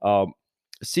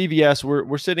CVS,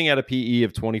 we're sitting at a PE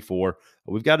of 24.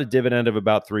 We've got a dividend of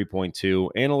about 3.2.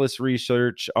 Analyst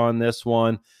research on this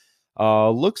one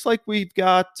looks like we've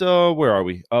got, where are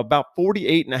we? About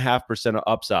 48.5% of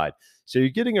upside. So you're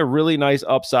getting a really nice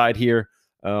upside here.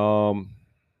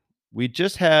 We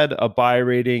just had a buy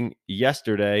rating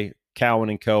yesterday, Cowen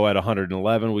and Co. at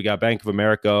 111. We got Bank of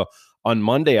America on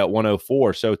Monday at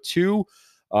 104. So two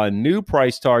new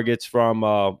price targets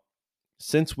from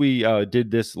since we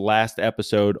did this last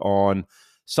episode on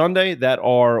Sunday that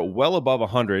are well above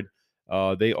 100.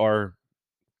 They are,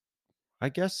 I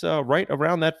guess, right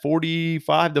around that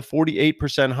 45 to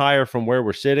 48% higher from where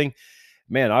we're sitting.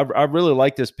 Man, I really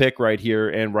like this pick right here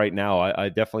and right now. I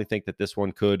definitely think that this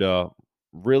one could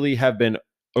really have been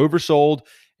oversold,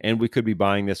 and we could be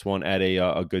buying this one at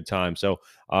a good time. So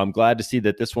I'm glad to see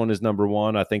that this one is number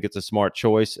one. I think it's a smart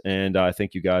choice, and I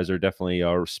think you guys are definitely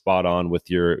spot on with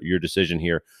your decision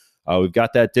here. We've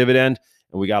got that dividend,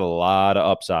 and we got a lot of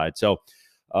upside. So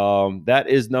that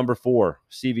is number 4,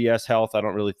 CVS Health. I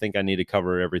don't really think I need to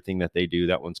cover everything that they do.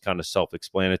 That one's kind of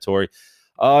self-explanatory.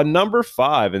 Number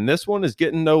 5, and this one is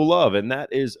getting no love, and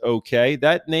that is okay.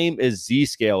 That name is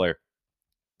Zscaler.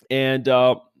 And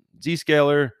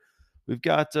Zscaler, we've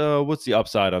got, what's the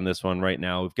upside on this one right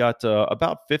now? We've got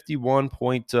about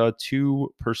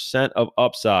 51.2% of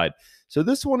upside. So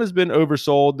this one has been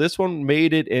oversold. This one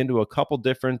made it into a couple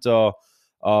different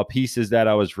pieces that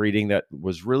I was reading that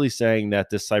was really saying that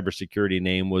this cybersecurity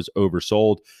name was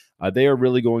oversold. They are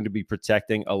really going to be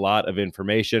protecting a lot of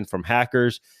information from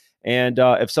hackers. And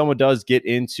if someone does get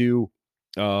into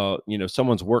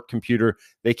someone's work computer,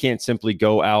 they can't simply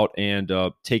go out and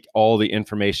take all the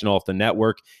information off the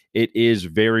network. It is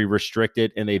very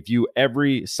restricted, and they view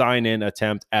every sign-in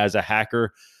attempt as a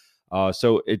hacker.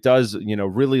 So it does,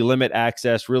 really limit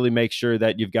access, really make sure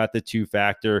that you've got the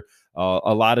two-factor,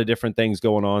 a lot of different things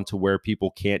going on to where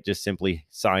people can't just simply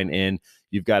sign in.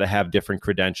 You've got to have different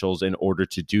credentials in order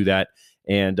to do that.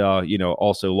 And,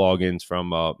 also logins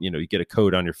from, you get a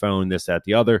code on your phone, this, that,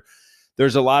 the other.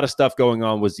 There's a lot of stuff going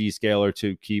on with Zscaler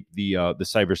to keep the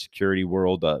cybersecurity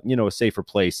world, a safer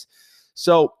place.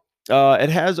 So it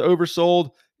has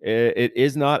oversold. It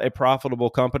is not a profitable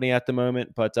company at the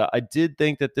moment, but I did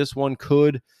think that this one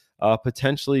could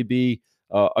potentially be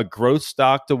a growth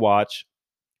stock to watch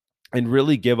and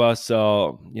really give us, a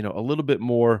little bit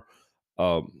more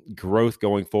growth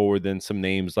going forward than some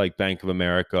names like Bank of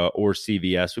America or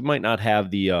CVS. We might not have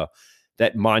the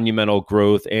that monumental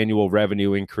growth, annual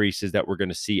revenue increases that we're going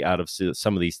to see out of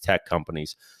some of these tech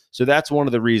companies. So that's one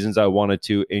of the reasons I wanted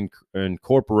to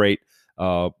incorporate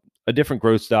a different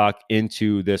growth stock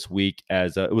into this week,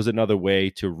 as it was another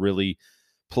way to really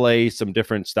play some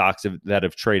different stocks that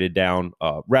have traded down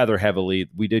rather heavily.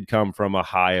 We did come from a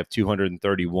high of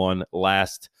 231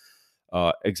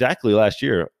 exactly last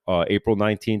year, April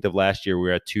 19th of last year, we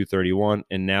were at 231.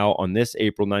 And now on this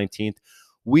April 19th,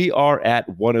 we are at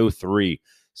 103.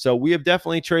 So we have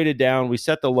definitely traded down. We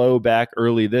set the low back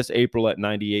early this April at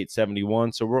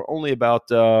 98.71. So we're only about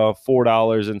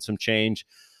 $4 and some change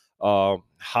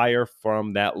higher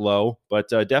from that low, but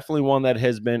definitely one that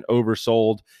has been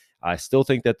oversold. I still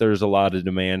think that there's a lot of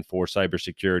demand for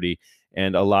cybersecurity,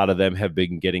 and a lot of them have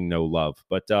been getting no love.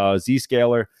 But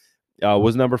Zscaler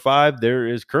was number 5. There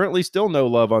is currently still no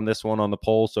love on this one on the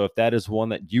poll. So if that is one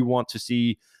that you want to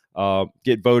see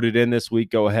get voted in this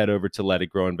week, go ahead over to Let It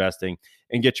Grow Investing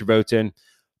and get your votes in.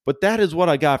 But that is what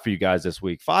I got for you guys this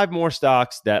week. 5 more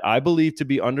stocks that I believe to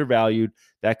be undervalued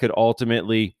that could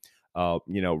ultimately,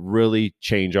 really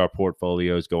change our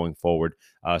portfolios going forward.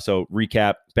 So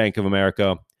recap: Bank of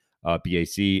America,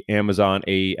 BAC, Amazon,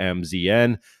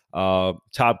 AMZN,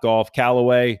 Topgolf,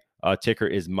 Callaway, ticker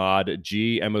is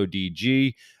MODG,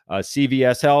 MODG,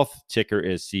 CVS Health, ticker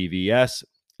is CVS,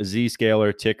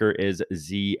 Zscaler, ticker is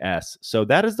ZS. So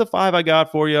that is the 5 I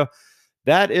got for you.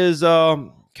 That is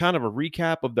kind of a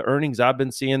recap of the earnings I've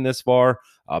been seeing this far.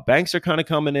 Banks are kind of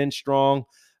coming in strong.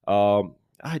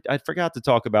 I forgot to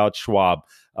talk about Schwab.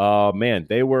 Man,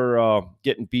 they were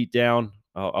getting beat down.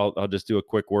 I'll just do a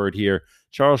quick word here.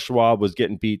 Charles Schwab was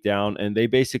getting beat down, and they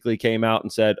basically came out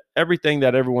and said everything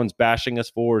that everyone's bashing us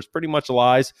for is pretty much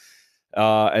lies.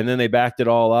 And then they backed it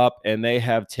all up, and they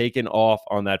have taken off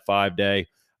on that 5-day.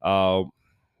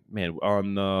 Man,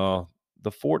 on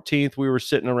the 14th, we were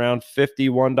sitting around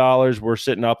 $51. We're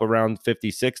sitting up around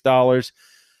 $56.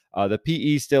 The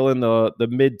PE still in the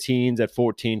mid-teens at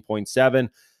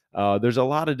 14.7. There's a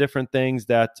lot of different things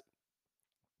that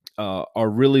are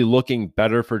really looking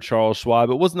better for Charles Schwab.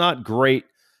 It was not great,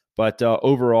 but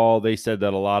overall, they said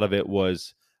that a lot of it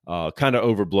was kind of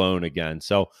overblown again.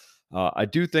 So I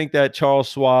do think that Charles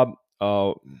Schwab,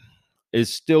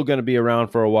 is still going to be around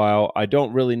for a while. I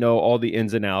don't really know all the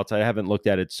ins and outs. I haven't looked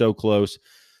at it so close,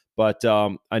 but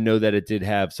I know that it did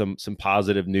have some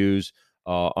positive news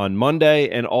on Monday,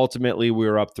 and ultimately we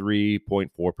were up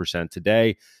 3.4%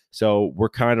 today. So we're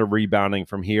kind of rebounding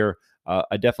from here.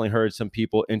 I definitely heard some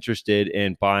people interested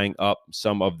in buying up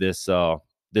some of this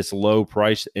this low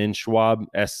price in Schwab.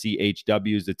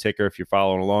 SCHW is the ticker if you're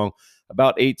following along.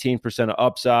 About 18% of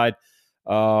upside.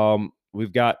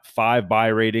 We've got 5 buy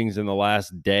ratings in the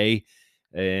last day,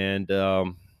 and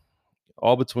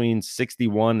all between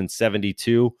 61 and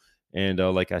 72. And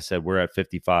like I said, we're at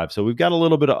 55. So we've got a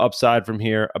little bit of upside from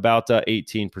here, about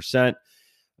 18%.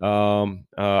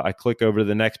 I click over to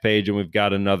the next page, and we've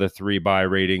got another 3 buy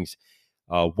ratings,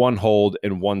 1 hold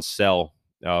and 1 sell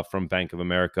from Bank of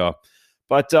America.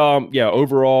 But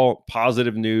overall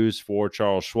positive news for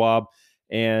Charles Schwab,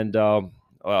 and a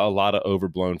lot of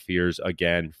overblown fears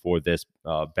again for this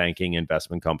banking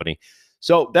investment company.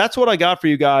 So that's what I got for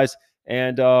you guys.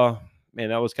 And man,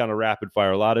 that was kind of rapid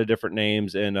fire. A lot of different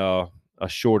names in a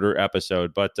shorter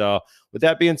episode. But with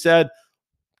that being said,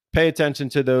 pay attention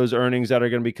to those earnings that are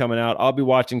going to be coming out. I'll be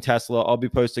watching Tesla. I'll be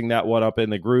posting that one up in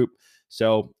the group.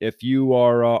 So if you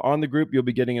are on the group, you'll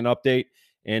be getting an update.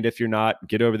 And if you're not,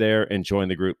 get over there and join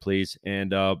the group, please.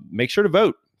 And make sure to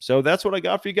vote. So that's what I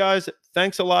got for you guys.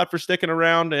 Thanks a lot for sticking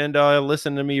around and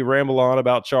listening to me ramble on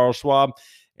about Charles Schwab.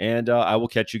 And I will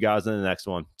catch you guys in the next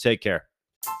one. Take care.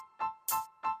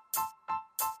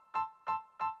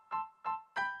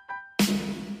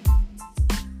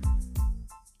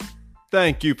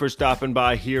 Thank you for stopping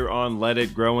by here on Let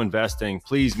It Grow Investing.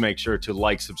 Please make sure to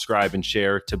like, subscribe, and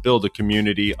share to build a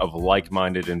community of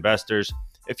like-minded investors.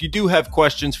 If you do have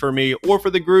questions for me or for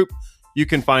the group, you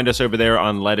can find us over there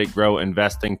on Let It Grow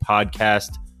Investing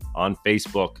Podcast on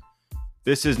Facebook.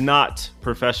 This is not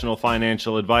professional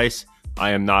financial advice.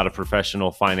 I am not a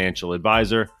professional financial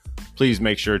advisor. Please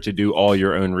make sure to do all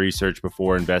your own research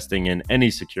before investing in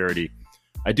any security.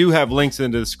 I do have links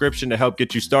in the description to help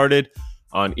get you started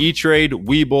on E-Trade,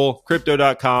 Webull,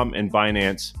 Crypto.com, and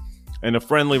Binance. And a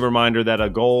friendly reminder that a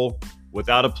goal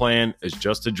without a plan is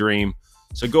just a dream.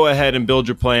 So go ahead and build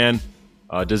your plan,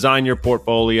 design your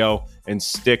portfolio, and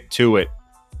stick to it.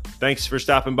 Thanks for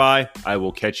stopping by. I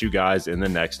will catch you guys in the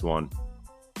next one.